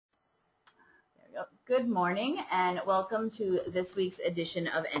Good morning and welcome to this week's edition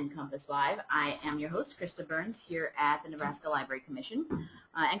of NCompass Live. I am your host, Krista Burns, here at the Nebraska Library Commission.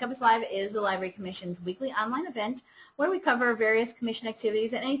 NCompass Live is the Library Commission's weekly online event where we cover various commission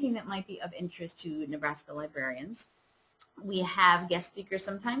activities and anything that might be of interest to Nebraska librarians. We have guest speakers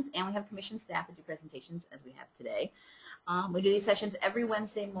sometimes, and we have commission staff who do presentations, as we have today. We do these sessions every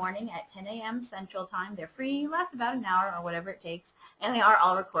Wednesday morning at 10 a.m. Central Time. They're free, last about an hour or whatever it takes, and they are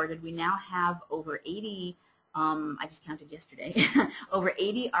all recorded. We now have over 80, I just counted yesterday, over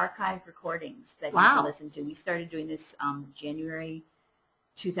 80 archived recordings that you can listen to. We started doing this January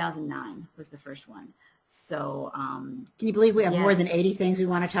 2009 was the first one. So, can you believe we have more than 80 things we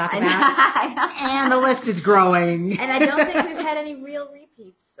want to talk about? I know. And the list is growing. And I don't think we've had any real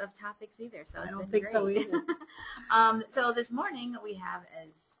repeats of topics either. So I don't think so either. So this morning we have, as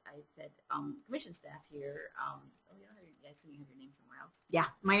I said, commission staff here. I assume you have your name somewhere else. Yeah,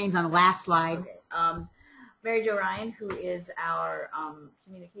 my name's on the last slide. Okay. Mary Jo Ryan, who is our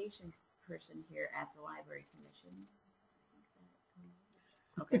communications person here at the Library Commission.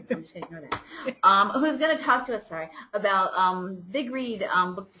 Okay, I'm just going to ignore that. Who's going to talk to us, about Big Read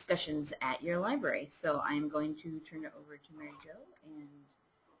book discussions at your library. So I'm going to turn it over to Mary Jo, and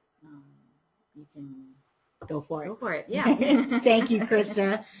you can go for it. Go for it, yeah. Thank you,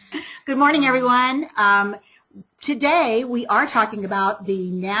 Krista. Good morning, everyone. Today we are talking about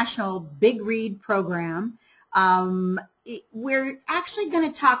the National Big Read program. We're actually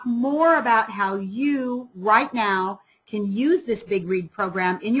going to talk more about how you, right now, can use this Big Read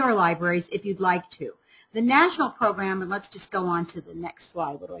program in your libraries if you'd like to. The national program, and let's just go on to the next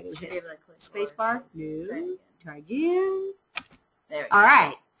slide. What do I do here? Space bar? No. Try again. There we go. All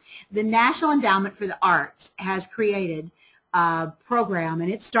right. The National Endowment for the Arts has created a program, and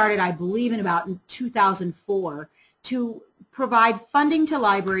it started, I believe, in 2004 to provide funding to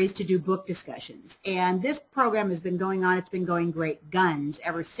libraries to do book discussions. And this program has been going on. It's been going great guns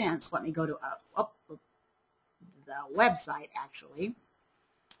ever since. Let me go to the website, actually.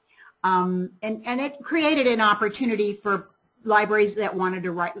 And it created an opportunity for libraries that wanted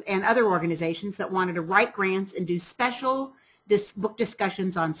to write, and other organizations that wanted to write grants and do special book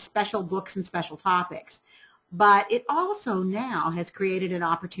discussions on special books and special topics. But it also now has created an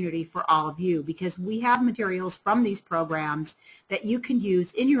opportunity for all of you, because we have materials from these programs that you can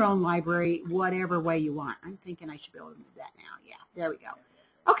use in your own library whatever way you want. I'm thinking I should be able to move that now. Yeah, there we go.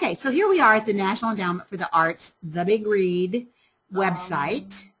 Okay, so here we are at the National Endowment for the Arts, the Big Read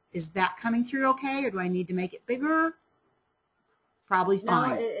website. Is that coming through okay, or do I need to make it bigger? Probably fine.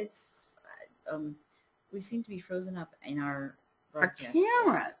 No, it's, we seem to be frozen up in our broadcast.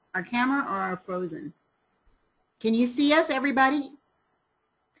 Our camera or our frozen? Can you see us, everybody? Can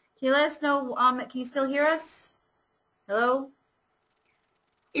you let us know, can you still hear us? Hello?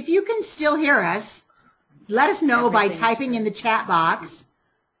 If you can still hear us, let us know by typing in the chat box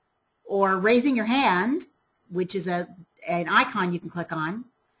or raising your hand, which is an icon you can click on.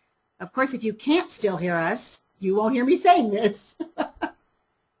 Of course, if you can't still hear us, you won't hear me saying this.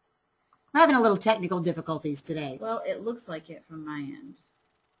 We're having a little technical difficulties today. Well, it looks like it from my end.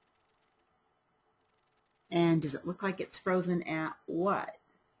 And does it look like it's frozen at what?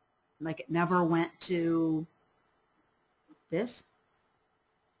 Like it never went to this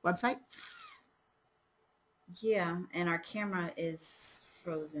website? Yeah, and our camera is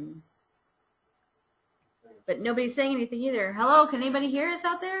frozen. But nobody's saying anything either. Hello, can anybody hear us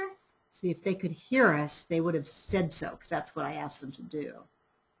out there? See, if they could hear us, they would have said so, because that's what I asked them to do.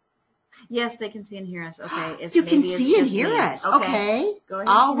 Yes, they can see and hear us. Okay. If you can see and hear us. Okay. Go ahead.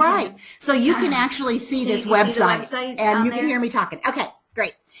 All right. So you can actually see this website, and you can hear me talking. Okay,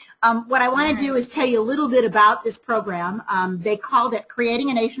 great. What I want to do is tell you a little bit about this program. They called it Creating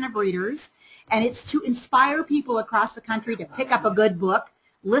a Nation of Readers, and it's to inspire people across the country to pick up a good book,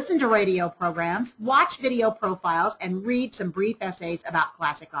 listen to radio programs, watch video profiles, and read some brief essays about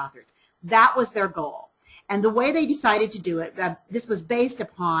classic authors. That was their goal. And the way they decided to do it, this was based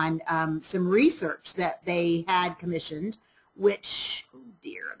upon some research that they had commissioned, which, oh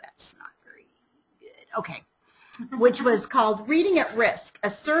dear, that's not very good. Okay. Which was called Reading at Risk, a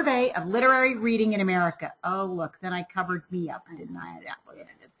survey of literary reading in America. Oh, look, then I covered me up, didn't I? That wasn't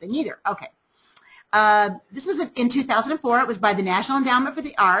a good thing either. Okay. This was in 2004. It was by the National Endowment for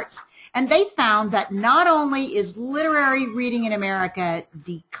the Arts, and they found that not only is literary reading in America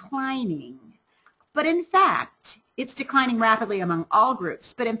declining, but in fact, it's declining rapidly among all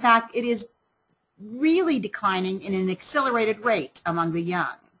groups, but in fact, it is really declining in an accelerated rate among the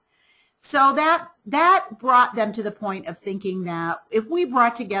young. So that brought them to the point of thinking that if we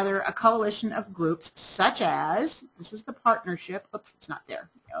brought together a coalition of groups such as, this is the partnership, oops, it's not there,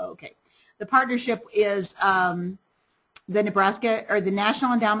 okay, The partnership is the Nebraska, or the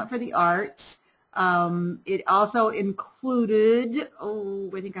National Endowment for the Arts. It also included,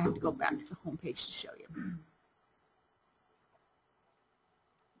 I think I have to go back to the homepage to show you.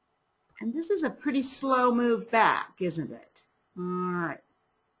 And this is a pretty slow move back, isn't it? All right.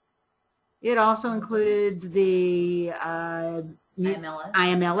 It also included the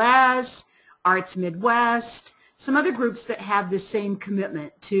IMLS, Arts Midwest, some other groups that have the same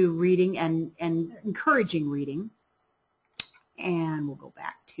commitment to reading and encouraging reading. And we'll go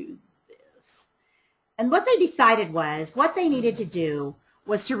back to this. And what they decided was, what they needed to do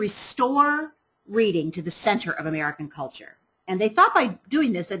was to restore reading to the center of American culture. And they thought by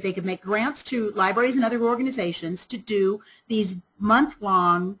doing this that they could make grants to libraries and other organizations to do these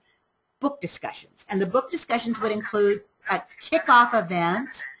month-long book discussions. And the book discussions would include a kickoff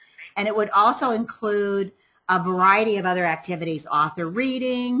event, and it would also include a variety of other activities, author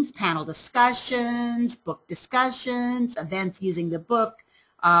readings, panel discussions, book discussions, events using the book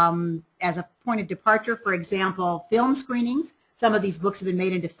as a point of departure. For example, film screenings. Some of these books have been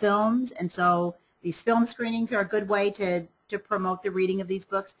made into films, and so these film screenings are a good way to promote the reading of these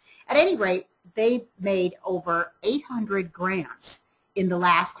books. At any rate, they made over 800 grants in the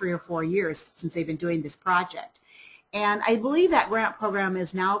last 3 or 4 years since they've been doing this project. And I believe that grant program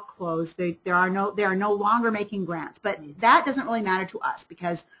is now closed. They are no longer making grants, but that doesn't really matter to us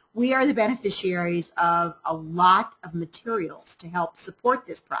because we are the beneficiaries of a lot of materials to help support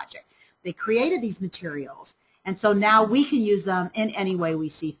this project. They created these materials, and so now we can use them in any way we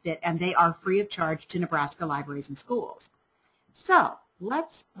see fit, and they are free of charge to Nebraska libraries and schools. So why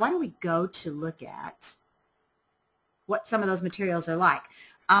don't we go to look at what some of those materials are like.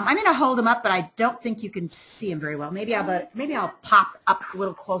 I'm going to hold them up, but I don't think you can see them very well. Maybe I'll pop up a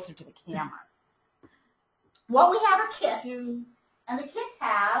little closer to the camera. What we have are kits, and the kits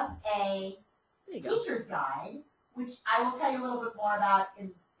have a teacher's guide, which I will tell you a little bit more about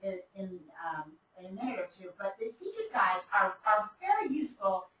in a minute or two. But these teacher's guides are very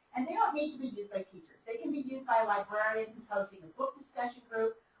useful, and they don't need to be used by teachers. They can be used by a librarian who's hosting a book discussion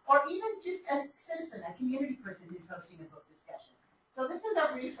group, or even just a citizen, a community person who's hosting a book discussion. So this is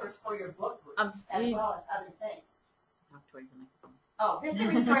a resource for your book groups as well as other things. Talk towards the microphone. Oh, this is a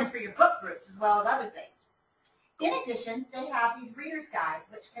resource for your book groups as well as other things. In addition, they have these reader's guides,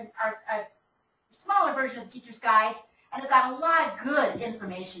 which are a smaller version of the teacher's guides, and have got a lot of good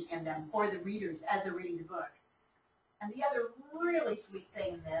information in them for the readers as they're reading the book. And the other really sweet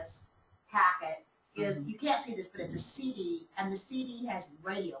thing in this packet is, you can't see this, but it's a CD, and the CD has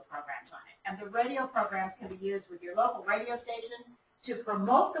radio programs on it. And the radio programs can be used with your local radio station to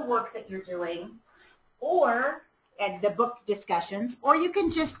promote the work that you're doing, or the book discussions, or you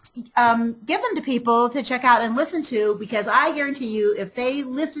can just give them to people to check out and listen to, because I guarantee you if they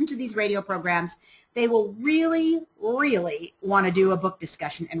listen to these radio programs, they will really, really want to do a book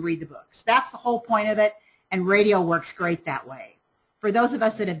discussion and read the books. That's the whole point of it, and radio works great that way. For those of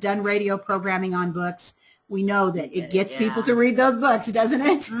us that have done radio programming on books, we know that it gets people to read those books, doesn't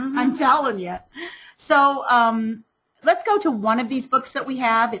it? Mm-hmm. I'm telling you. So let's go to one of these books that we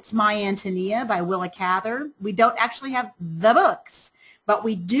have. It's My Antonia by Willa Cather. We don't actually have the books, but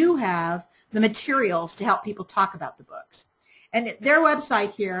we do have the materials to help people talk about the books. And their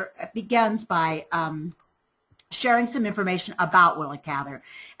website here begins by sharing some information about Willa Cather.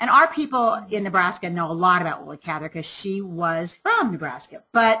 And our people in Nebraska know a lot about Willa Cather because she was from Nebraska.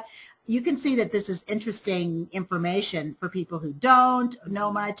 But you can see that this is interesting information for people who don't know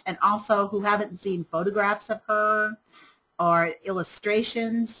much, and also who haven't seen photographs of her or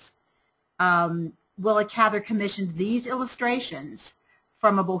illustrations. Willa Cather commissioned these illustrations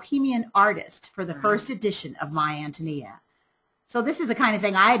from a Bohemian artist for the first edition of My Antonia. So this is the kind of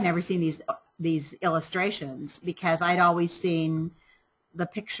thing, I had never seen these illustrations, because I'd always seen the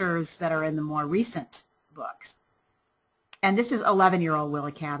pictures that are in the more recent books. And this is 11-year-old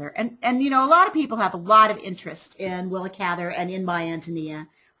Willa Cather. And you know, a lot of people have a lot of interest in Willa Cather and in My Antonia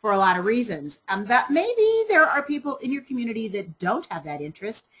for a lot of reasons. That maybe there are people in your community that don't have that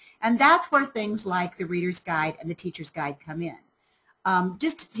interest, and that's where things like the Reader's Guide and the Teacher's Guide come in.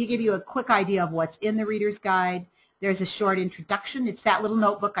 Just to give you a quick idea of what's in the Reader's Guide, there's a short introduction. It's that little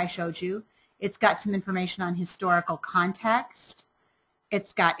notebook I showed you. It's got some information on historical context.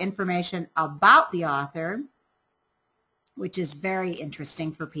 It's got information about the author, which is very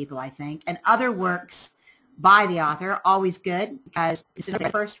interesting for people, I think. And other works by the author, always good, because it's the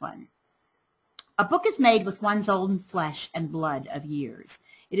first one. A book is made with one's own flesh and blood of years.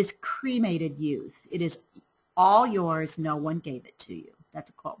 It is cremated youth. It is all yours. No one gave it to you. That's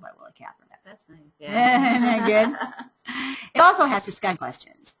a quote by Willa Cather. That's nice. Yeah. Isn't that good? It also has discussion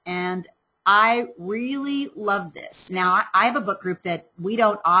questions. And I really love this. Now, I have a book group that we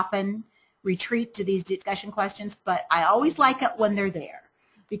don't often retreat to these discussion questions, but I always like it when they're there,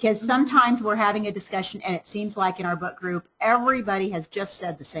 because sometimes we're having a discussion and it seems like in our book group everybody has just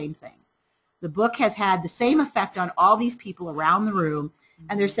said the same thing. The book has had the same effect on all these people around the room,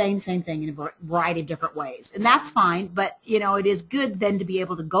 and they're saying the same thing in a variety of different ways. And that's fine, but you know, it is good then to be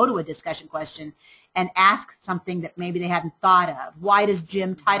able to go to a discussion question and ask something that maybe they hadn't thought of. Why does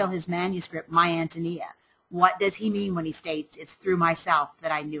Jim title his manuscript My Antonia? What does he mean when he states, it's through myself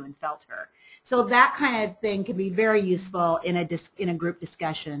that I knew and felt her? So that kind of thing can be very useful in a group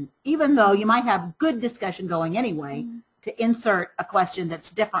discussion, even though you might have good discussion going anyway, to insert a question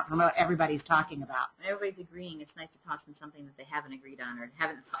that's different from what everybody's talking about. When everybody's agreeing, it's nice to toss in something that they haven't agreed on or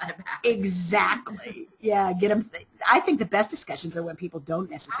haven't thought about. Exactly. Yeah, get them. I think the best discussions are when people don't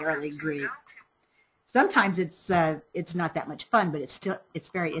necessarily agree. Sometimes it's not that much fun, but it's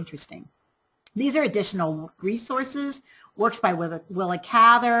very interesting. These are additional resources, works by Willa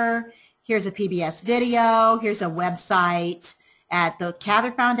Cather. Here's a PBS video. Here's a website at the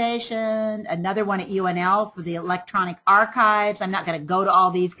Cather Foundation, another one at UNL for the electronic archives. I'm not going to go to all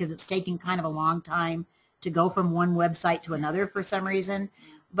these because it's taking kind of a long time to go from one website to another for some reason.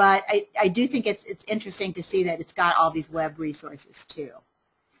 But I do think it's interesting to see that it's got all these web resources too.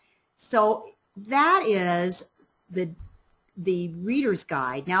 So that is the reader's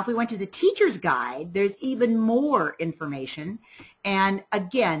guide. Now, if we went to the teacher's guide, there's even more information. And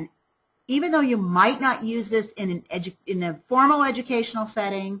again, even though you might not use this in a formal educational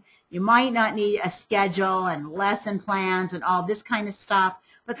setting, you might not need a schedule and lesson plans and all this kind of stuff,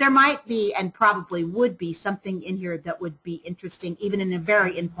 but there might be and probably would be something in here that would be interesting even in a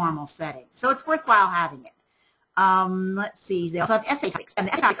very informal setting. So it's worthwhile having it. Let's see, they also have essay topics, and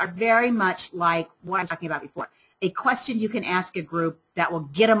the essay topics are very much like what I was talking about before. A question you can ask a group that will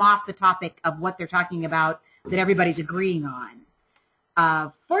get them off the topic of what they're talking about that everybody's agreeing on.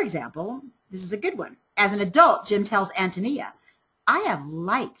 For example, this is a good one. As an adult, Jim tells Antonia, I'd have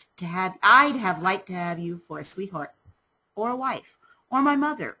liked to have you for a sweetheart or a wife or my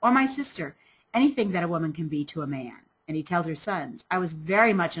mother or my sister, anything that a woman can be to a man. And he tells her sons, I was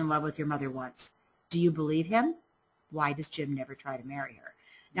very much in love with your mother once. Do you believe him? Why does Jim never try to marry her?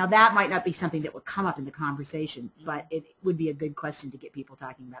 Now, that might not be something that would come up in the conversation, but it would be a good question to get people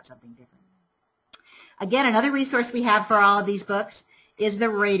talking about something different. Again, another resource we have for all of these books is the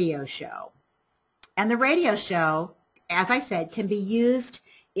radio show. And the radio show, as I said, can be used,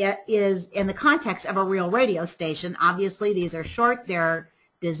 it is in the context of a real radio station. Obviously, these are short. They're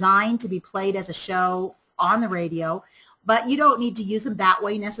designed to be played as a show on the radio. But you don't need to use them that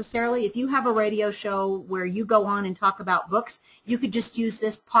way necessarily. If you have a radio show where you go on and talk about books, you could just use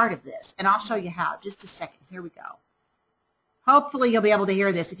this part of this. And I'll show you how. Just a second. Here we go. Hopefully you'll be able to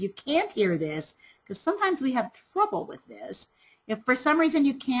hear this. If you can't hear this, because sometimes we have trouble with this, if for some reason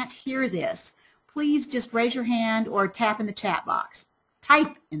you can't hear this, please just raise your hand or tap in the chat box.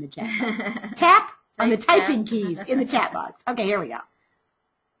 Type in the chat box. Tap on the typing keys in the chat box. Okay, here we go.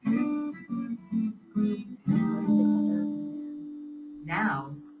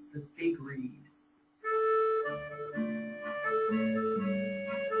 Now, the big read.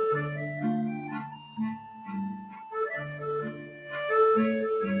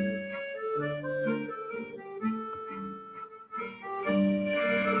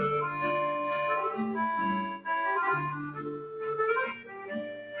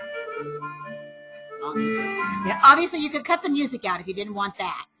 Yeah, obviously, you could cut the music out if you didn't want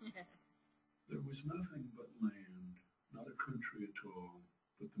that. There was nothing but land, not a country at all,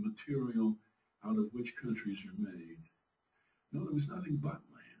 but the material out of which countries are made. No, there was nothing but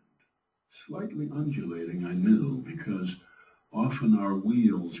land. Slightly undulating, I knew, because often our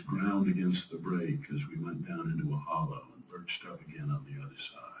wheels ground against the brake as we went down into a hollow and lurched up again on the other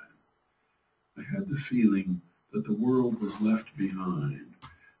side. I had the feeling that the world was left behind,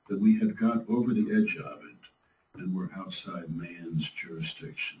 that we had got over the edge of it and were outside man's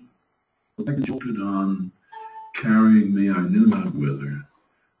jurisdiction. I jolted on, carrying me I knew not whither.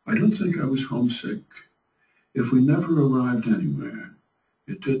 I don't think I was homesick. If we never arrived anywhere,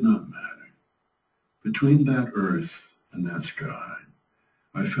 it did not matter. Between that earth and that sky,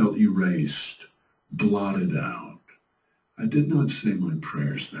 I felt erased, blotted out. I did not say my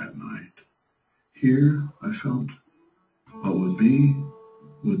prayers that night. Here I felt what would be,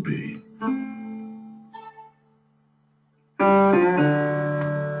 would be.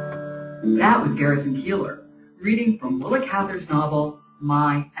 That was Garrison Keillor, reading from Willa Cather's novel,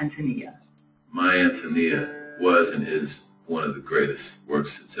 My Antonia. My Antonia was and is one of the greatest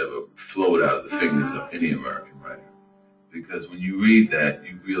works that's ever flowed out of the fingers of any American writer. because when you read that,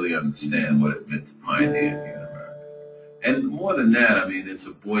 you really understand what it meant to pioneer here in America. And more than that, I mean, it's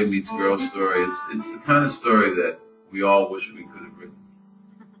a boy meets girl story. It's the kind of story that we all wish we could have written.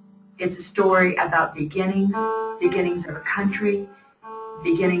 It's a story about beginnings, beginnings of a country,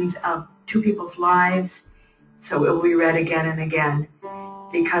 beginnings of two people's lives. So it will be read again and again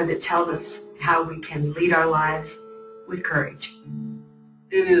because it tells us how we can lead our lives with courage.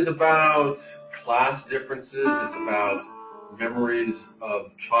 It is about class differences. It's about memories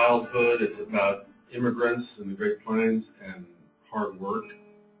of childhood. It's about immigrants in the Great Plains and hard work.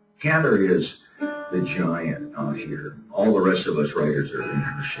 Cather is the giant out here. All the rest of us writers are in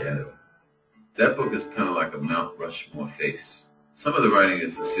her shadow. That book is kind of like a Mount Rushmore face. Some of the writing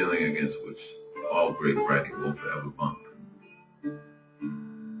is the ceiling against which all great writing will forever bump.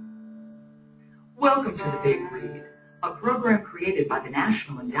 Welcome to The Big Read, a program created by the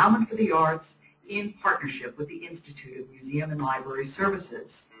National Endowment for the Arts in partnership with the Institute of Museum and Library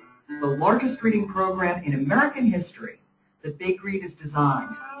Services. The largest reading program in American history, The Big Read is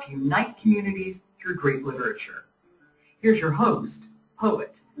designed to unite communities through great literature. Here's your host,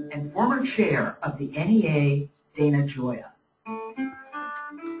 poet, and former chair of the NEA, Dana Gioia.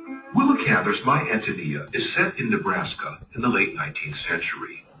 Willa Cather's My Antonia is set in Nebraska in the late 19th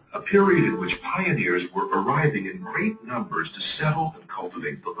century, a period in which pioneers were arriving in great numbers to settle and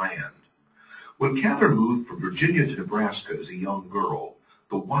cultivate the land. When Cather moved from Virginia to Nebraska as a young girl,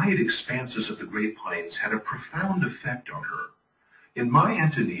 the wide expanses of the Great Plains had a profound effect on her. In My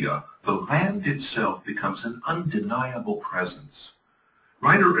Antonia, the land itself becomes an undeniable presence.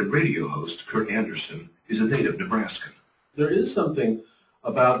 Writer and radio host Kurt Anderson is a native Nebraskan. There is something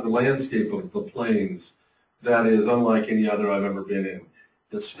about the landscape of the plains that is unlike any other I've ever been in.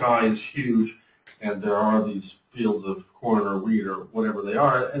 The sky is huge, and there are these fields of corn or wheat or whatever they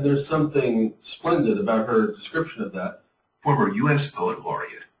are, and there's something splendid about her description of that. Former U.S. Poet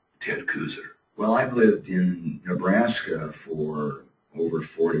Laureate Ted Kooser. Well, I've lived in Nebraska for over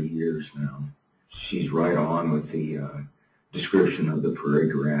 40 years now. She's right on with the description of the prairie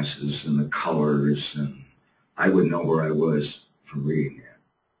grasses and the colors, and I wouldn't know where I was from reading it.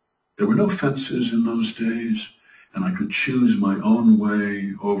 There were no fences in those days, and I could choose my own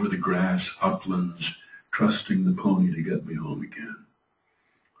way over the grass uplands, trusting the pony to get me home again.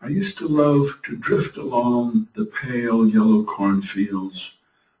 I used to love to drift along the pale yellow cornfields,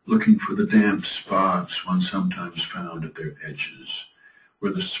 looking for the damp spots one sometimes found at their edges,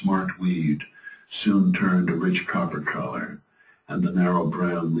 where the smart weed soon turned a rich copper color, and the narrow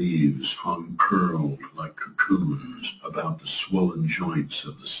brown leaves hung curled like cocoons about the swollen joints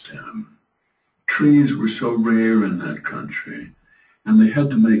of the stem. Trees were so rare in that country, and they had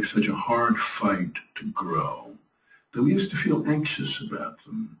to make such a hard fight to grow, that we used to feel anxious about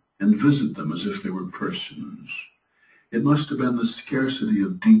them and visit them as if they were persons. It must have been the scarcity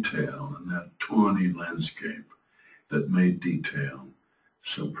of detail in that tawny landscape that made detail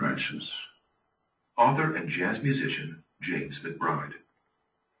so precious. Author and jazz musician James McBride.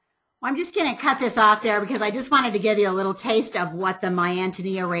 Well, I'm just going to cut this off there because I just wanted to give you a little taste of what the My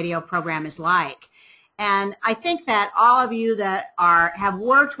Antonia radio program is like. And I think that all of you that have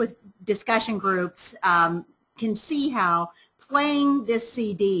worked with discussion groups can see how playing this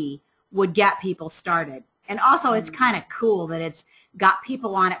CD would get people started. And also it's kind of cool that it's got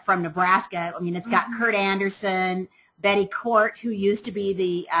people on it from Nebraska. I mean, it's got Kurt Anderson, Betty Court, who used to be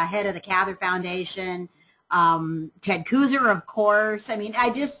the head of the Cather Foundation, Ted Kooser, of course. I mean, I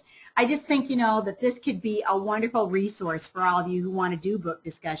just think, you know, that this could be a wonderful resource for all of you who want to do book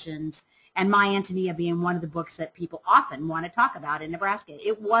discussions, and My Antonia being one of the books that people often want to talk about in Nebraska.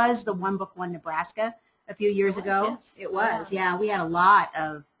 It was the One Book, One Nebraska a few years ago. Yes. It was, yeah. We had a lot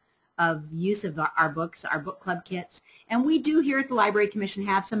of use of our books, our book club kits, and we do here at the Library Commission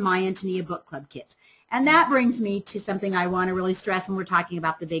have some My Antonia book club kits. And that brings me to something I want to really stress when we're talking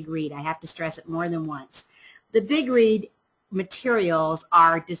about the Big Read. I have to stress it more than once. The Big Read materials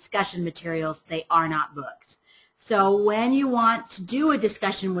are discussion materials. They are not books. So when you want to do a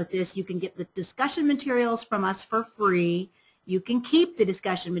discussion with this, you can get the discussion materials from us for free. You can keep the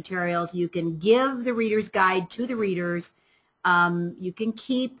discussion materials. You can give the reader's guide to the readers. You can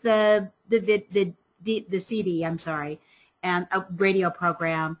keep the CD, I'm sorry, and a radio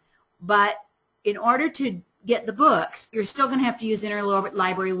program. But in order to get the books, you're still going to have to use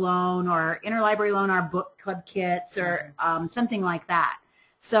interlibrary loan our book club kits or something like that.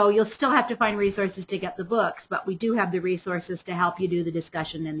 So you'll still have to find resources to get the books, but we do have the resources to help you do the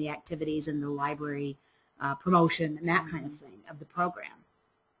discussion and the activities and the library promotion and that kind of thing of the program.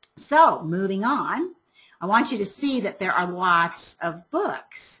 So moving on, I want you to see that there are lots of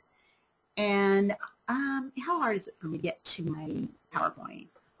books. And How hard is it for me to get to my PowerPoint?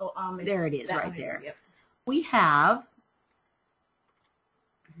 Oh, there it is, right there. Yep. We have,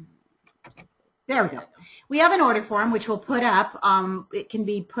 there we go. We have an order form which we'll put up. It can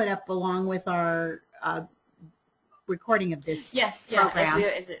be put up along with our recording of this program. Yeah.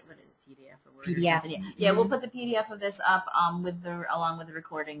 Is it, what is it, PDF or Word? PDF. Yeah, we'll put the PDF of this up along with the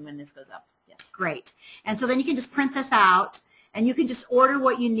recording when this goes up. Yes. Great. And so then you can just print this out. And you can just order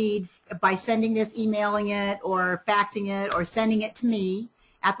what you need by sending this, emailing it, or faxing it, or sending it to me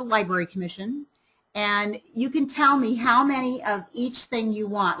at the Library Commission. And you can tell me how many of each thing you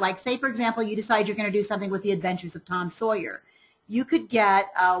want. Like, say, for example, you decide you're going to do something with the Adventures of Tom Sawyer. You could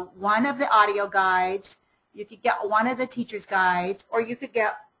get one of the audio guides, you could get one of the teacher's guides, or you could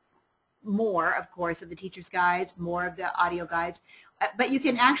get more, of course, of the teacher's guides, more of the audio guides. But you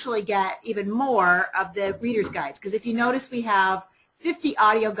can actually get even more of the reader's guides, because if you notice, we have 50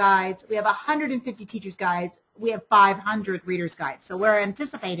 audio guides, we have 150 teacher's guides, we have 500 reader's guides. So we're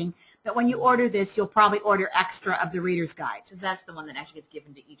anticipating that when you order this, you'll probably order extra of the reader's guides. So that's the one that actually gets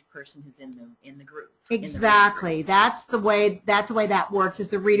given to each person who's in the group. Exactly. That's the way that works. Is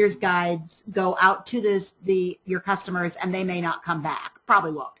the reader's guides go out to your customers, and they may not come back.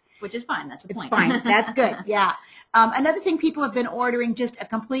 Probably won't. Which is fine. That's the point. It's fine. That's good. Yeah. Another thing, people have been ordering just a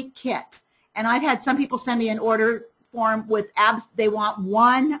complete kit, and I've had some people send me an order form with they want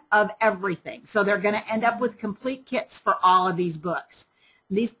one of everything, so they're going to end up with complete kits for all of these books.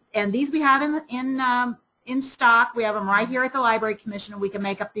 These we have in stock. We have them right here at the Library Commission, and we can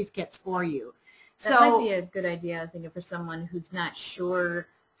make up these kits for you. That might be a good idea, I think, for someone who's not sure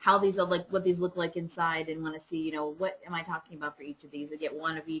how these are, like what these look like inside, and want to see, you know, what am I talking about for each of these. They get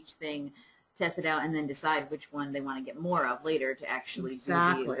one of each thing, test it out, and then decide which one they want to get more of later to actually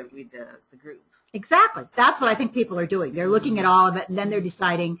read the group. Exactly. That's what I think people are doing. They're looking at all of it, and then they're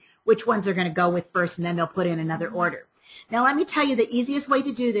deciding which ones they're going to go with first, and then they'll put in another order. Now, let me tell you the easiest way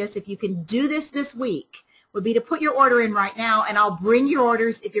to do this, if you can do this week, would be to put your order in right now, and I'll bring your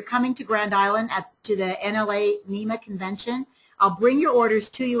orders. If you're coming to Grand Island to the NLA convention, I'll bring your orders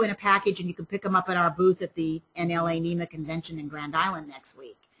to you in a package, and you can pick them up at our booth at the NLA convention in Grand Island next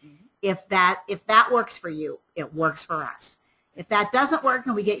week. If that works for you, it works for us. If that doesn't work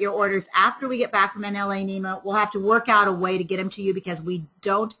and we get your orders after we get back from NLA NEMA, we'll have to work out a way to get them to you, because we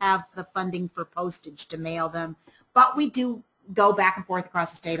don't have the funding for postage to mail them. But we do go back and forth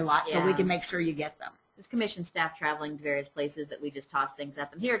across the state a lot, so we can make sure you get them. There's commission staff traveling to various places that we just toss things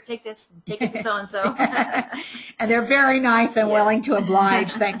at them. Here, take this, take it to so-and-so. And they're very nice and willing to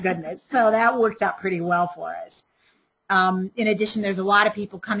oblige, thank goodness. So that works out pretty well for us. In addition, there's a lot of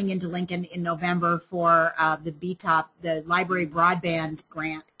people coming into Lincoln in November for the BTOP, the Library Broadband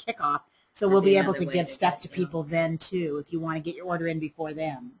Grant kickoff. So we'll be able to give stuff to people then, too, if you want to get your order in before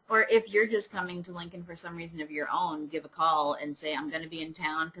them. Or if you're just coming to Lincoln for some reason of your own, give a call and say, I'm going to be in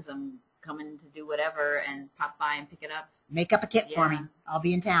town because I'm coming to do whatever, and pop by and pick it up. Make up a kit for me. I'll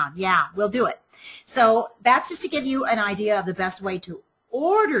be in town. Yeah, we'll do it. So that's just to give you an idea of the best way to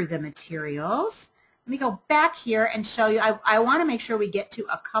order the materials. Let me go back here and show you. I want to make sure we get to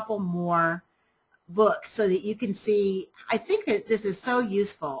a couple more books so that you can see. I think that this is so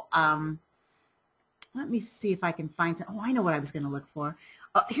useful. Let me see if I can find some. Oh, I know what I was going to look for.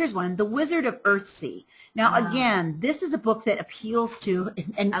 Here's one, The Wizard of Earthsea. Now, again, this is a book that appeals to,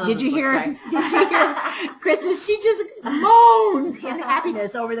 and did you hear Christmas? She just moaned in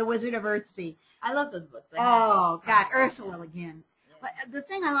happiness over The Wizard of Earthsea. I love those books. Oh, God, Ursula again. But the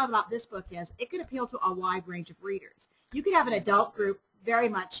thing I love about this book is it can appeal to a wide range of readers. You could have an adult group very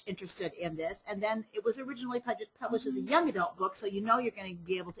much interested in this, and then it was originally published as a young adult book, so you know you're going to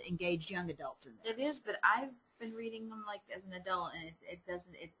be able to engage young adults in this. It is, but I've been reading them like as an adult, and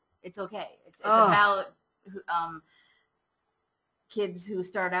it's okay. It's about kids who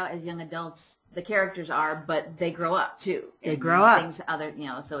start out as young adults. The characters are, but they grow up too. They grow up. Things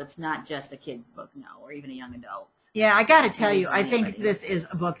so it's not just a kid's book, or even a young adult. Yeah, I got to tell you, I think this is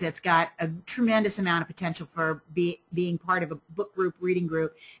a book that's got a tremendous amount of potential for being part of a book group, reading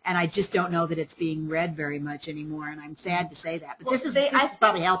group, and I just don't know that it's being read very much anymore, and I'm sad to say that. But this is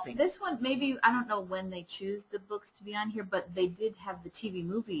probably helping. This one, maybe, I don't know when they choose the books to be on here, but they did have the TV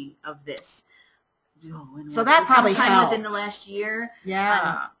movie of this. So that probably helped. Within the last year.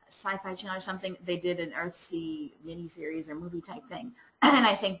 Yeah. Sci-Fi Channel or something, they did an Earthsea miniseries or movie type thing, and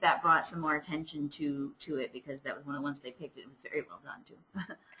I think that brought some more attention to it, because that was one of the ones they picked. It was very well done too.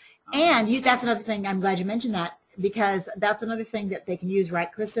 And that's another thing. I'm glad you mentioned that, because that's another thing that they can use, right,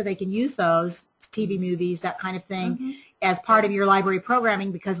 Krista? They can use those TV movies, that kind of thing, as part of your library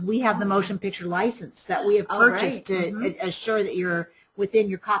programming, because we have the motion picture license that we have purchased to assure that you're within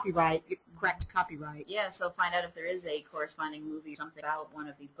your copyright correct copyright. Yeah, so find out if there is a corresponding movie or something about one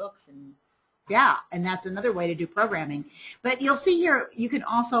of these books. And yeah, and that's another way to do programming. But you'll see here, you can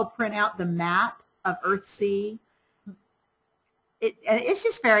also print out the map of Earthsea. It's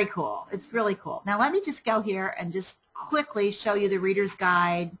just very cool. It's really cool. Now let me just go here and just quickly show you the Reader's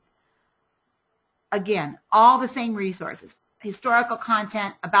Guide. Again, all the same resources. Historical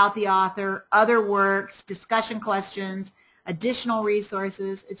content about the author, other works, discussion questions, additional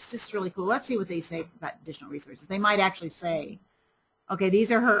resources. It's just really cool. Let's see what they say about additional resources. They might actually say, okay,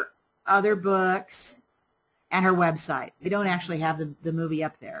 these are her other books and her website. They don't actually have the movie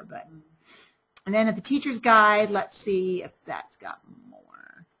up there, but... And then at the Teacher's Guide, let's see if that's got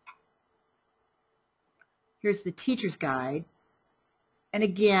more. Here's the Teacher's Guide. And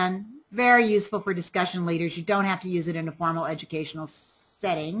again, very useful for discussion leaders. You don't have to use it in a formal educational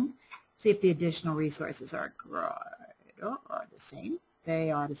setting. See if the additional resources are the same. They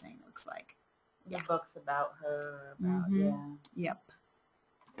are the same, looks like. The books about her, yeah. Yep.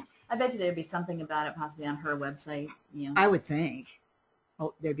 I bet you there'd be something about it possibly on her website. You know. I would think.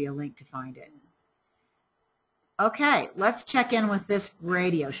 Oh, there'd be a link to find it. Okay, let's check in with this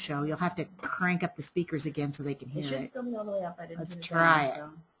radio show. You'll have to crank up the speakers again so they can hear it. It should still be all the way up. I didn't Let's turn try down, it. so.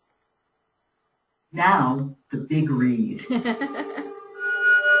 Now, the big read.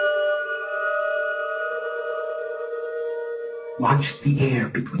 Watched the air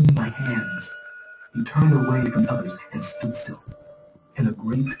between my hands. He turned away from others and stood still. In a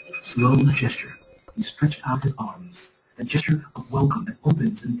great, slow gesture, he stretched out his arms, a gesture of welcome that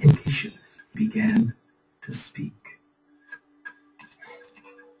opens an invitation. He began to speak.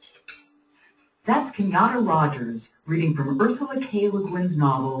 That's Kenyatta Rogers reading from Ursula K. Le Guin's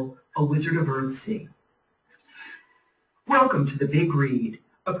novel, A Wizard of Earthsea. Welcome to The Big Read,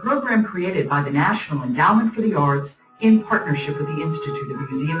 a program created by the National Endowment for the Arts in partnership with the Institute of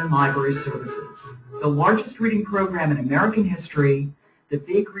Museum and Library Services. The largest reading program in American history, The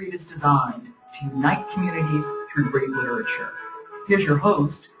Big Read is designed to unite communities through great literature. Here's your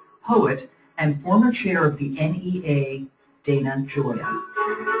host, poet, and former chair of the NEA, Dana Joya.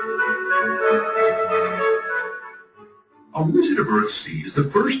 A Wizard of Earthsea is the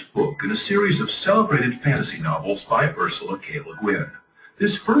first book in a series of celebrated fantasy novels by Ursula K. Le Guin.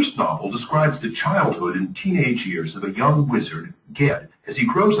 This first novel describes the childhood and teenage years of a young wizard, Guin, as he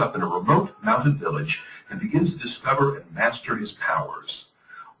grows up in a remote mountain village and begins to discover and master his powers.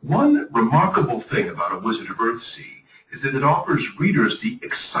 One remarkable thing about A Wizard of Earthsea is that it offers readers the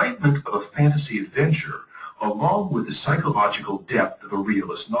excitement of a fantasy adventure along with the psychological depth of a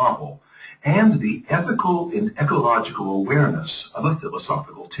realist novel and the ethical and ecological awareness of a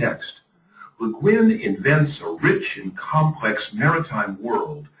philosophical text. Le Guin invents a rich and complex maritime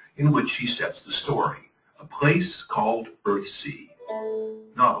world in which she sets the story, a place called Earthsea.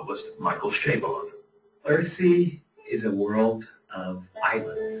 Novelist Michael Chabon. Earthsea is a world of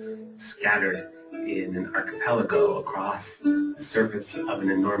islands scattered in an archipelago across the surface of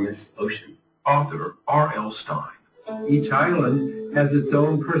an enormous ocean. Author R.L. Stein. Each island has its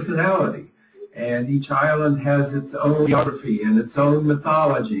own personality, and each island has its own geography and its own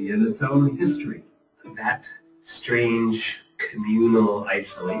mythology and its own history. That strange communal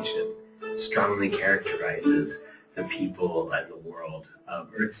isolation strongly characterizes the people and the world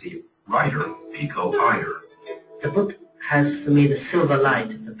of Earthsea. Writer Pico Iyer. The book has for me the silver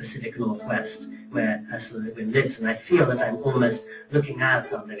light of the Pacific Northwest, where Ursula Le Guin lives, and I feel that I'm almost looking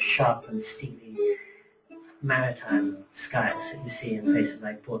out on those sharp and steely maritime skies that you see in places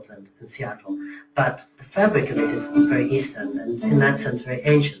like Portland and Seattle. But the fabric of it is very Eastern, and in that sense very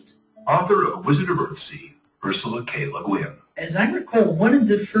ancient. Author of Wizard of Earthsea, Ursula K. Le Guin. As I recall, one of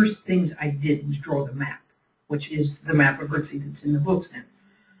the first things I did was draw the map, which is the map of Earthsea that's in the books now.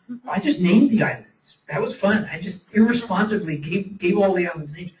 I just named the islands. That was fun. I just irresponsibly gave all the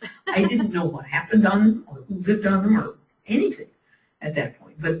islands names. I didn't know what happened on them or who lived on them or anything at that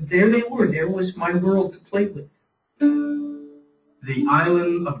point. But there they were. There was my world to play with. The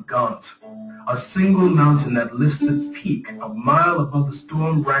island of Gaunt, a single mountain that lifts its peak a mile above the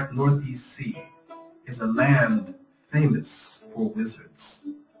storm-racked Northeast Sea, is a land famous for wizards.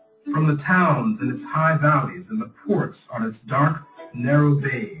 From the towns and its high valleys and the ports on its dark, narrow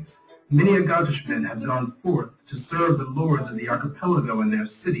bays, many a Gautish men have gone forth to serve the lords of the archipelago in their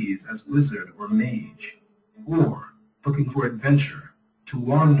cities as wizard or mage, or, looking for adventure, to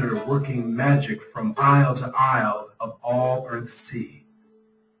wander working magic from isle to isle of all Earthsea.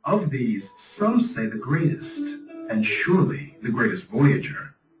 Of these, some say the greatest, and surely the greatest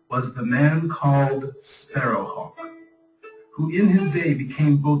voyager, was the man called Sparrowhawk, who in his day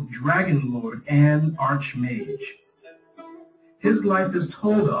became both dragon lord and archmage. His life is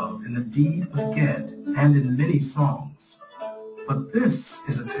told of in the deed of Ged and in many songs. But this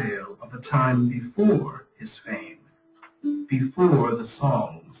is a tale of the time before his fame, before the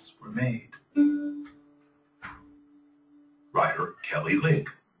songs were made. Writer Kelly Link.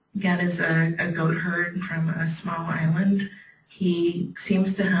 Ged is a goat herd from a small island. He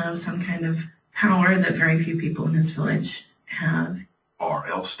seems to have some kind of power that very few people in his village have.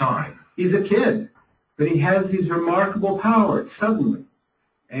 R.L. Stein. He's a kid, but he has these remarkable powers suddenly,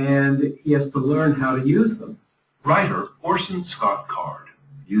 and he has to learn how to use them. Writer Orson Scott Card.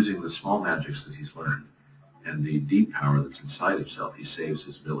 Using the small magics that he's learned and the deep power that's inside himself, he saves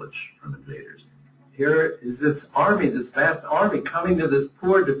his village from invaders. Here is this army, this vast army, coming to this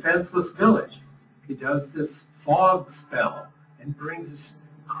poor, defenseless village. He does this fog spell and brings this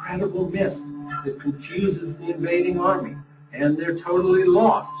incredible mist that confuses the invading army, and they're totally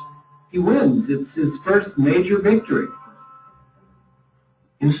lost. He wins. It's his first major victory.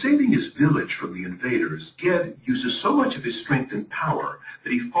 In saving his village from the invaders, Ged uses so much of his strength and power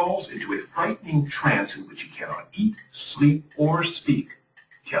that he falls into a frightening trance in which he cannot eat, sleep, or speak.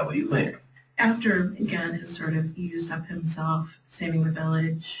 Kelly Link. After Ged has sort of used up himself saving the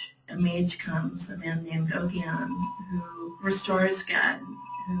village, a mage comes, a man named Guin, who restores Ged,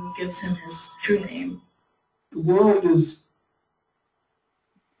 who gives him his true name. The world is...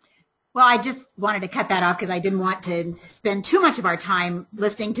 Well, I just wanted to cut that off because I didn't want to spend too much of our time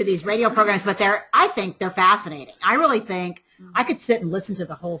listening to these radio programs, but I think they're fascinating. I really think I could sit and listen to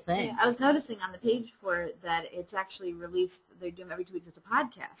the whole thing. Yeah, I was noticing on the page for it that it's actually released, they do them every 2 weeks as a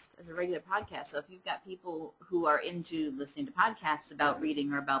podcast, as a regular podcast. So if you've got people who are into listening to podcasts about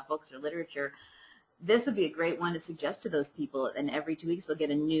reading or about books or literature, this would be a great one to suggest to those people. And every 2 weeks they'll get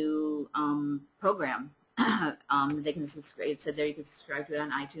a new program. They can subscribe. It said there you can subscribe to it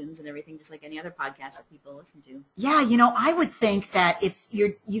on iTunes and everything, just like any other podcast that people listen to. Yeah, you know, I would think that if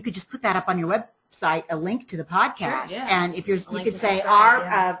you could just put that up on your website, a link to the podcast, sure, yeah. And if you could say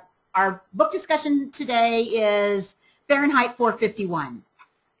our book discussion today is Fahrenheit 451,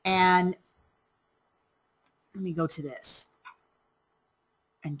 and let me go to this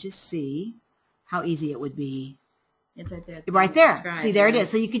and just see how easy it would be. It's right there. Right there. See, there it is.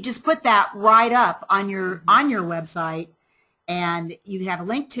 So you could just put that right up on your website, and you could have a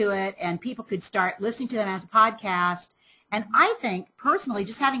link to it, and people could start listening to them as a podcast. And I think, personally,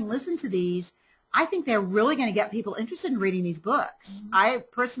 just having listened to these, I think they're really going to get people interested in reading these books. I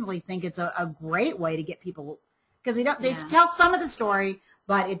personally think it's a great way to get people, because they tell some of the story,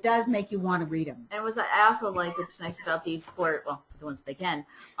 but it does make you want to read them. And I also like what's nice about these for the ones they can.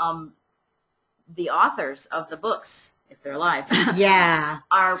 The authors of the books, if they're alive,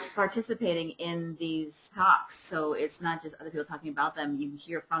 are participating in these talks. So it's not just other people talking about them. You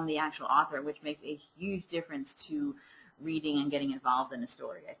hear from the actual author, which makes a huge difference to reading and getting involved in a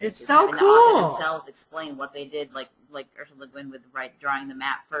story. I think it's so cool. The author themselves explain what they did, like Ursula Guin with drawing the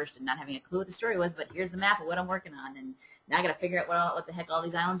map first and not having a clue what the story was, but here's the map of what I'm working on, and now I got to figure out what the heck all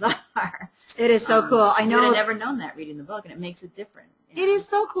these islands are. It is so cool. I know. I would have never known that reading the book, and it makes it different. It is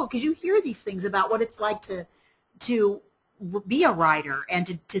so cool because you hear these things about what it's like to be a writer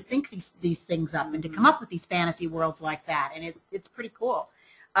and to think these things up and to come up with these fantasy worlds like that, and it's pretty cool.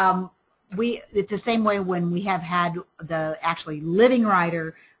 It's the same way when we have had the actually living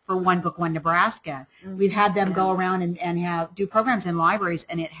writer for One Book, One Nebraska. We've had them go around and do programs in libraries,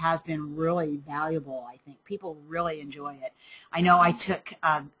 and it has been really valuable. I think people really enjoy it. I know I took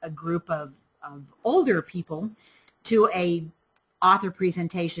a group of older people to a author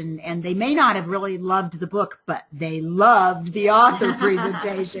presentation, and they may not have really loved the book, but they loved the author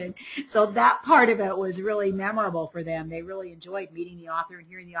presentation. So that part of it was really memorable for them. They really enjoyed meeting the author and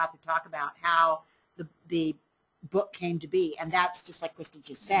hearing the author talk about how the book came to be. And that's just like Krista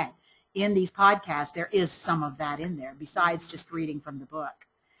just said. In these podcasts, there is some of that in there, besides just reading from the book.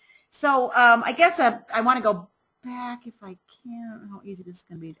 So I guess I want to go back, if I can. How easy this is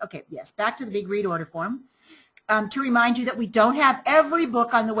going to be. Okay, yes, back to the big read order form. To remind you that we don't have every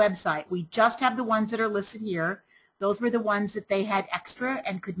book on the website. We just have the ones that are listed here. Those were the ones that they had extra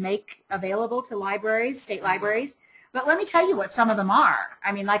and could make available to libraries, state libraries. But let me tell you what some of them are.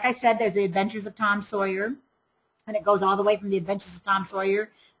 I mean, like I said, there's the Adventures of Tom Sawyer, and it goes all the way from the Adventures of Tom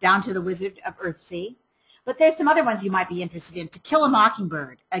Sawyer down to the Wizard of Earthsea. But there's some other ones you might be interested in. To Kill a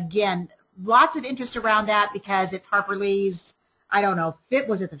Mockingbird. Again, lots of interest around that because it's Harper Lee's, I don't know,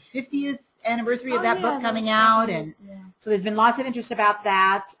 was it the 50th anniversary of that book coming out, and so there's been lots of interest about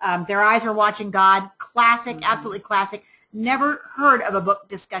that. Their Eyes Were Watching God, classic, absolutely classic. Never heard of a book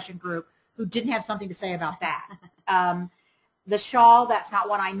discussion group who didn't have something to say about that. The shawl, that's not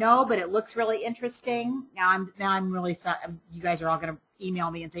one I know, but it looks really interesting. Now I'm really, you guys are all going to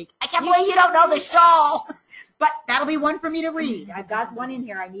email me and say, I can't believe you don't know the shawl. But that'll be one for me to read. I've got one in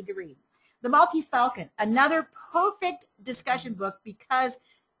here I need to read. The Maltese Falcon, another perfect discussion book because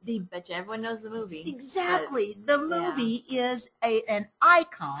bet you everyone knows the movie. Exactly. The movie is an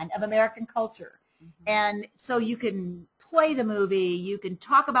icon of American culture. And so you can play the movie, you can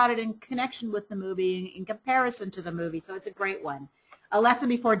talk about it in connection with the movie, in comparison to the movie, so it's a great one. A Lesson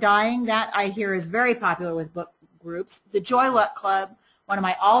Before Dying, that I hear is very popular with book groups. The Joy Luck Club, one of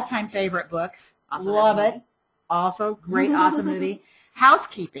my all-time favorite books. Awesome. Love it. Also, great, awesome movie.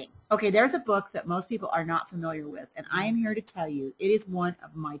 Housekeeping. Okay, there's a book that most people are not familiar with, and I am here to tell you it is one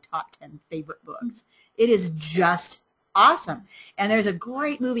of my top 10 favorite books. It is just awesome. And there's a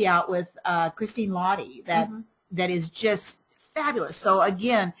great movie out with Christine Lottie that is just fabulous. So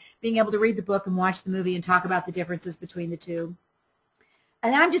again, being able to read the book and watch the movie and talk about the differences between the two.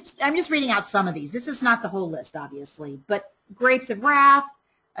 And I'm just reading out some of these. This is not the whole list, obviously, but Grapes of Wrath,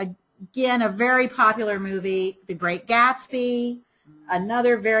 again, a very popular movie. The Great Gatsby,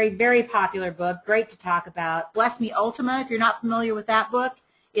 another very, very popular book, great to talk about. Bless Me Ultima, if you're not familiar with that book,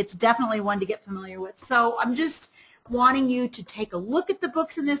 it's definitely one to get familiar with. So I'm just wanting you to take a look at the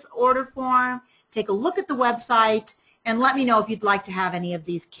books in this order form, take a look at the website, and let me know if you'd like to have any of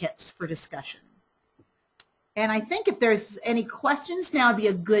these kits for discussion. And I think if there's any questions, now would be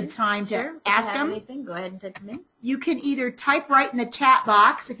a good time to ask them. Anything, go ahead and type them in. You can either type right in the chat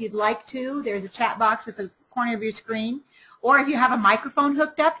box if you'd like to. There's a chat box at the corner of your screen. Or if you have a microphone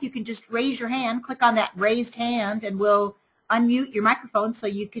hooked up, you can just raise your hand, click on that raised hand, and we'll unmute your microphone so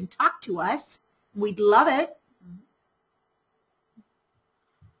you can talk to us. We'd love it.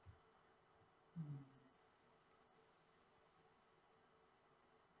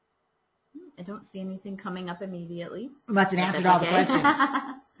 I don't see anything coming up immediately. Well, that's an answer to all the questions.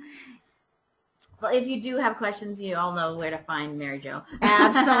 Well, if you do have questions, you all know where to find Mary Jo.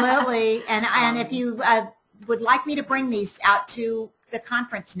 Absolutely. And if you would like me to bring these out to the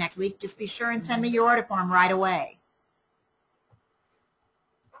conference next week, just be sure and send me your order form right away.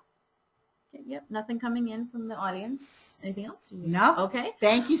 Okay, yep, nothing coming in from the audience. Anything else? No. Okay.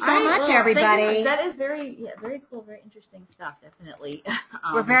 Thank you so much, everybody. That is very cool, very interesting stuff, definitely.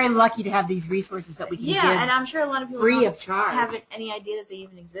 We're very lucky to have these resources that we can give and I'm sure a lot of people free of charge. Haven't any idea that they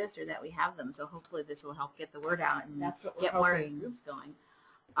even exist or that we have them. So hopefully this will help get the word out and get more groups going.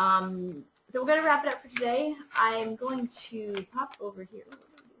 So we're going to wrap it up for today. I'm going to pop over here. What do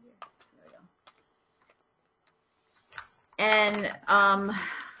we do here? There we go. And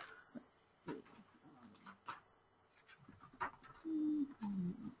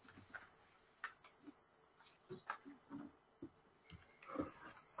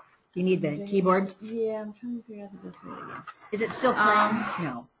you need the keyboard? Yeah, I'm trying to figure out the best way to go. Is it still playing?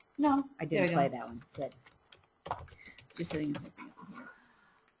 No. No. I didn't play that one. Good. Just setting something up here.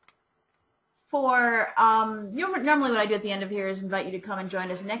 For normally what I do at the end of here is invite you to come and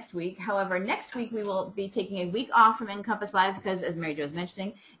join us next week. However, next week we will be taking a week off from NCompass Live because, as Mary Jo was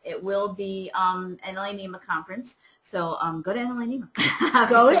mentioning, it will be NLA NEMA conference. So go to NLA NEMA.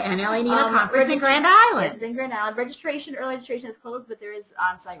 Go to NLA NEMA conference in Grand Island. Yes, in Grand Island. Early registration is closed, but there is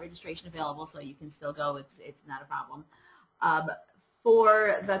on-site registration available, so you can still go. It's not a problem.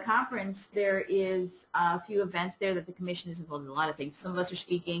 For the conference, there is a few events there that the commission is involved in. A lot of things. Some of us are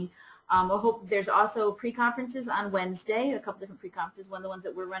speaking. We'll hope there's also pre-conferences on Wednesday, a couple different pre-conferences. One of the ones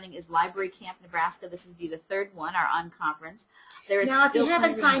that we're running is Library Camp Nebraska. This is the third one, our on-conference. Now, if you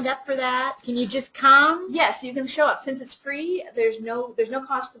haven't signed up for that, can you just come? Yes, you can show up. Since it's free, there's no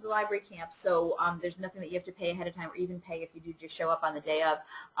cost for the library camp, so there's nothing that you have to pay ahead of time or even pay if you do just show up on the day of.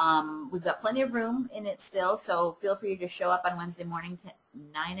 We've got plenty of room in it still, so feel free to show up on Wednesday morning,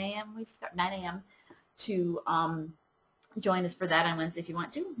 9 a.m. We start 9 a.m. to join us for that on Wednesday if you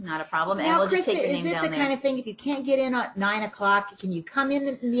want to. Not a problem. Now, and we'll just Krista, take your name is it down the there. kind of thing, if you can't get in at 9 o'clock, can you come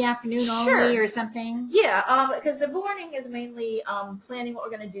in the afternoon only or something? Yeah, because the morning is mainly planning what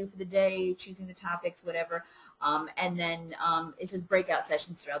we're going to do for the day, choosing the topics, whatever, and then it's a breakout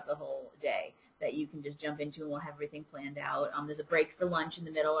sessions throughout the whole day that you can just jump into, and we'll have everything planned out. There's a break for lunch in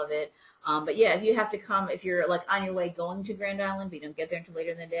the middle of it. But yeah, if you have to come, if you're like on your way going to Grand Island, but you don't get there until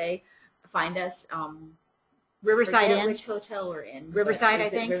later in the day, find us. Riverside Inn. Which hotel we're in. Riverside, I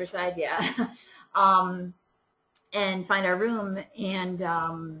think. Riverside, yeah. And find our room, and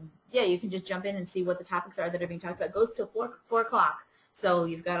yeah, you can just jump in and see what the topics are that are being talked about. It goes till 4 o'clock, so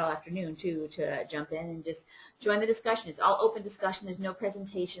you've got all afternoon too to jump in and just join the discussion. It's all open discussion. There's no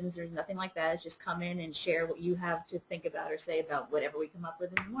presentations. There's nothing like that. It's just come in and share what you have to think about or say about whatever we come up with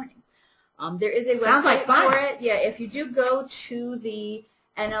in the morning. There is a Sounds website like fun. for it. Yeah, if you do go to the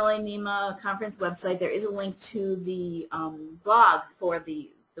NLA NEMA conference website, there is a link to the blog for the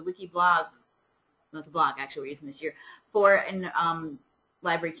wiki blog. No, it's a blog actually we're using this year for an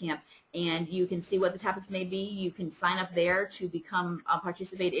library camp, and you can see what the topics may be. You can sign up there to become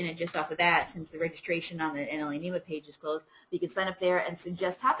participate in it just off of that, since the registration on the NLA NEMA page is closed. You can sign up there and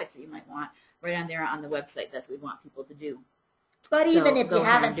suggest topics that you might want right on there on the website. That's what we want people to do. But So even if go you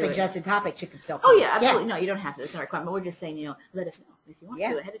ahead haven't and do it. suggested topics, you can still. Oh yeah, absolutely. No, you don't have to. It's not a requirement. We're just saying, let us know if you want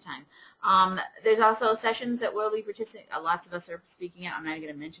to ahead of time. There's also sessions that we'll be participating. Lots of us are speaking at. I'm not even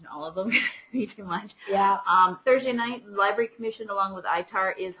going to mention all of them because it'd be too much. Yeah. Thursday night, Library Commission along with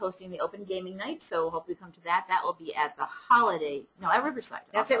ITAR is hosting the Open Gaming Night. So hope you come to that. That will be at the Holiday. No, at Riverside.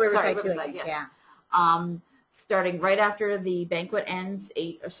 That's also. at Riverside, Sorry, Riverside, too. yes. Yeah. Starting right after the banquet ends,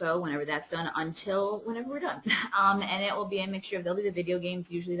 8 or so, whenever that's done, until whenever we're done. And it will be a mixture of, there'll be the video games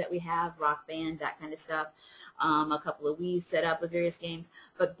usually that we have, Rock Band, that kind of stuff, a couple of Wii's set up with various games,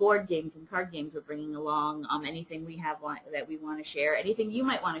 but board games and card games we're bringing along, anything we have that we want to share, anything you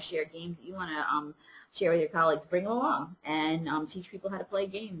might want to share, games that you want to share with your colleagues, bring them along and teach people how to play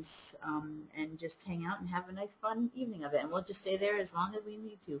games and just hang out and have a nice fun evening of it. And we'll just stay there as long as we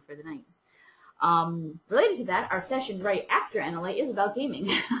need to for the night. Related to that, our session right after NLA is about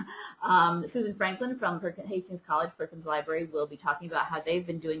gaming. Susan Franklin from Hastings College Perkins Library will be talking about how they've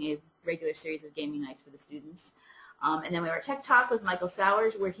been doing a regular series of gaming nights for the students. And then we have our Tech Talk with Michael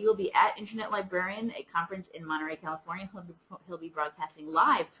Sowers, where he will be at Internet Librarian, a conference in Monterey, California. He'll be broadcasting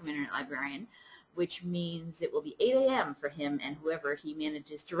live from Internet Librarian, which means it will be 8 a.m. for him and whoever he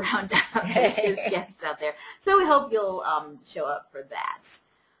manages to round up as his guests out there. So we hope you'll show up for that.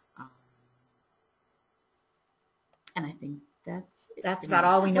 And I think that's about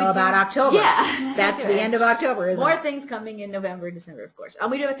all we know about October. Yeah. That's the end of October, isn't More it? things coming in November and December, of course.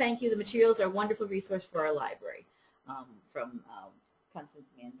 We do a thank you. The materials are a wonderful resource for our library from Constance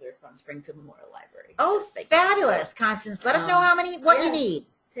Manzer from Springfield Memorial Library. Oh, fabulous, Constance. Let us know what you need.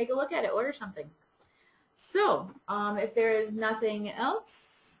 Take a look at it. Order something. So, if there is nothing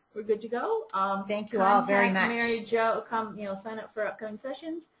else, we're good to go. Thank you all very much. Mary Jo, sign up for upcoming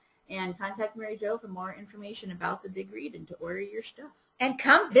sessions. And contact Mary Jo for more information about the Big Read and to order your stuff. And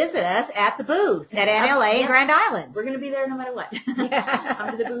come visit us at the booth at NLA Grand Island. We're going to be there no matter what.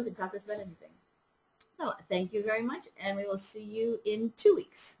 Come to the booth and talk to us about anything. So thank you very much, and we will see you in 2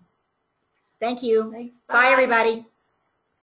 weeks. Thank you. Thanks. Bye everybody.